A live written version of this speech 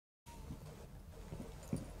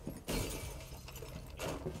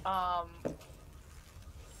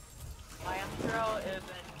Maestro is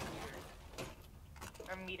in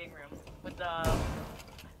our meeting room with the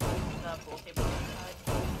pool table inside.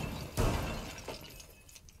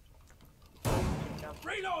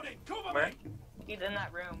 Reloading! Cover Where? me! He's in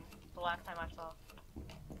that room. The last time I saw.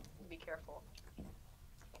 Be careful.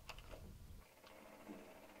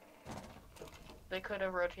 They could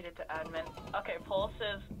have rotated to admin. Okay, Pulse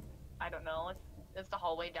is, I don't know. It's the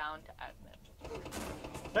hallway down to admin.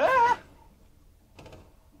 Ah!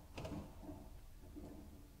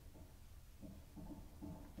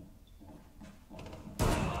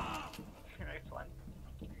 Nice one.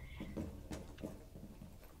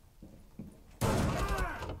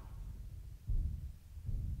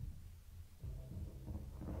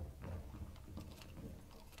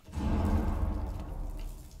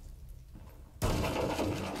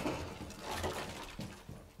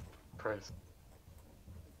 Chris.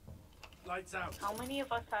 Lights out. How many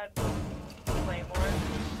of us had Claymore?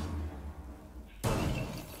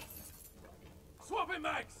 Swapping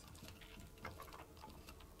mags!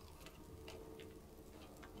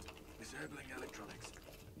 Disabling electronics.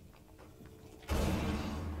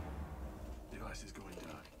 Device is going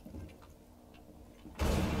dark.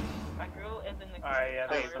 My girl is in the. Alright, yeah,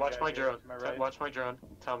 Hey, there's watch some my guy drone. here. Am I right? Watch my drone.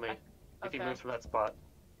 Tell me if he Okay. moves from that spot.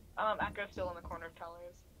 Echo's still in the corner of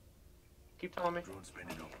tellers. Keep telling me. Drone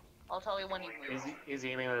spinning up. I'll tell you when he moves. Is he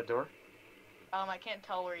aiming at the door? I can't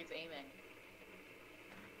tell where he's aiming.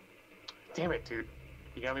 Damn it, dude.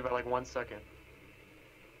 You got me by like 1 second.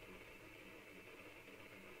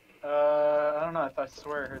 I don't know. I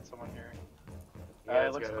swear I heard someone here. Yeah, it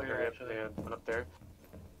it's looks good. clear, Okay, actually. yeah, one up there.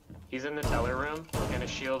 He's in the teller room and a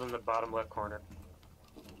shield in the bottom left corner.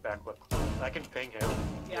 Back left. I can ping him.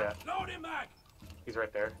 Yeah. Loading mag! He's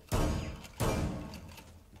right there.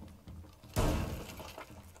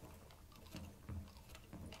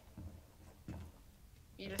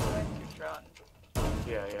 You just went to drone.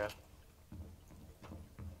 Yeah, yeah.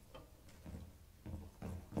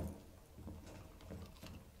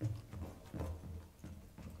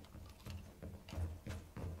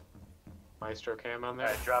 Maestro cam on there?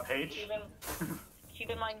 Alright, drop H. Keep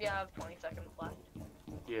in mind you have 20 seconds left.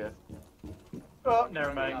 Yeah. Oh,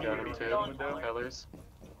 never mind. Got him too. Going forward. Tellers.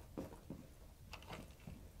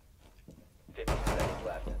 50 seconds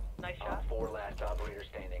left. Nice Op shot. 4 last operator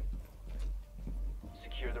standing.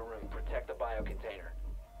 Secure the room. Protect the biocontainer.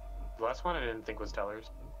 The last one I didn't think was tellers.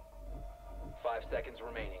 5 seconds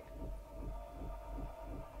remaining.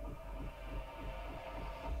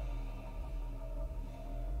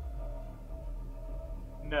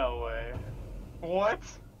 No way. What?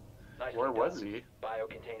 Nicely Where done. was he?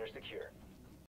 Biocontainer secure.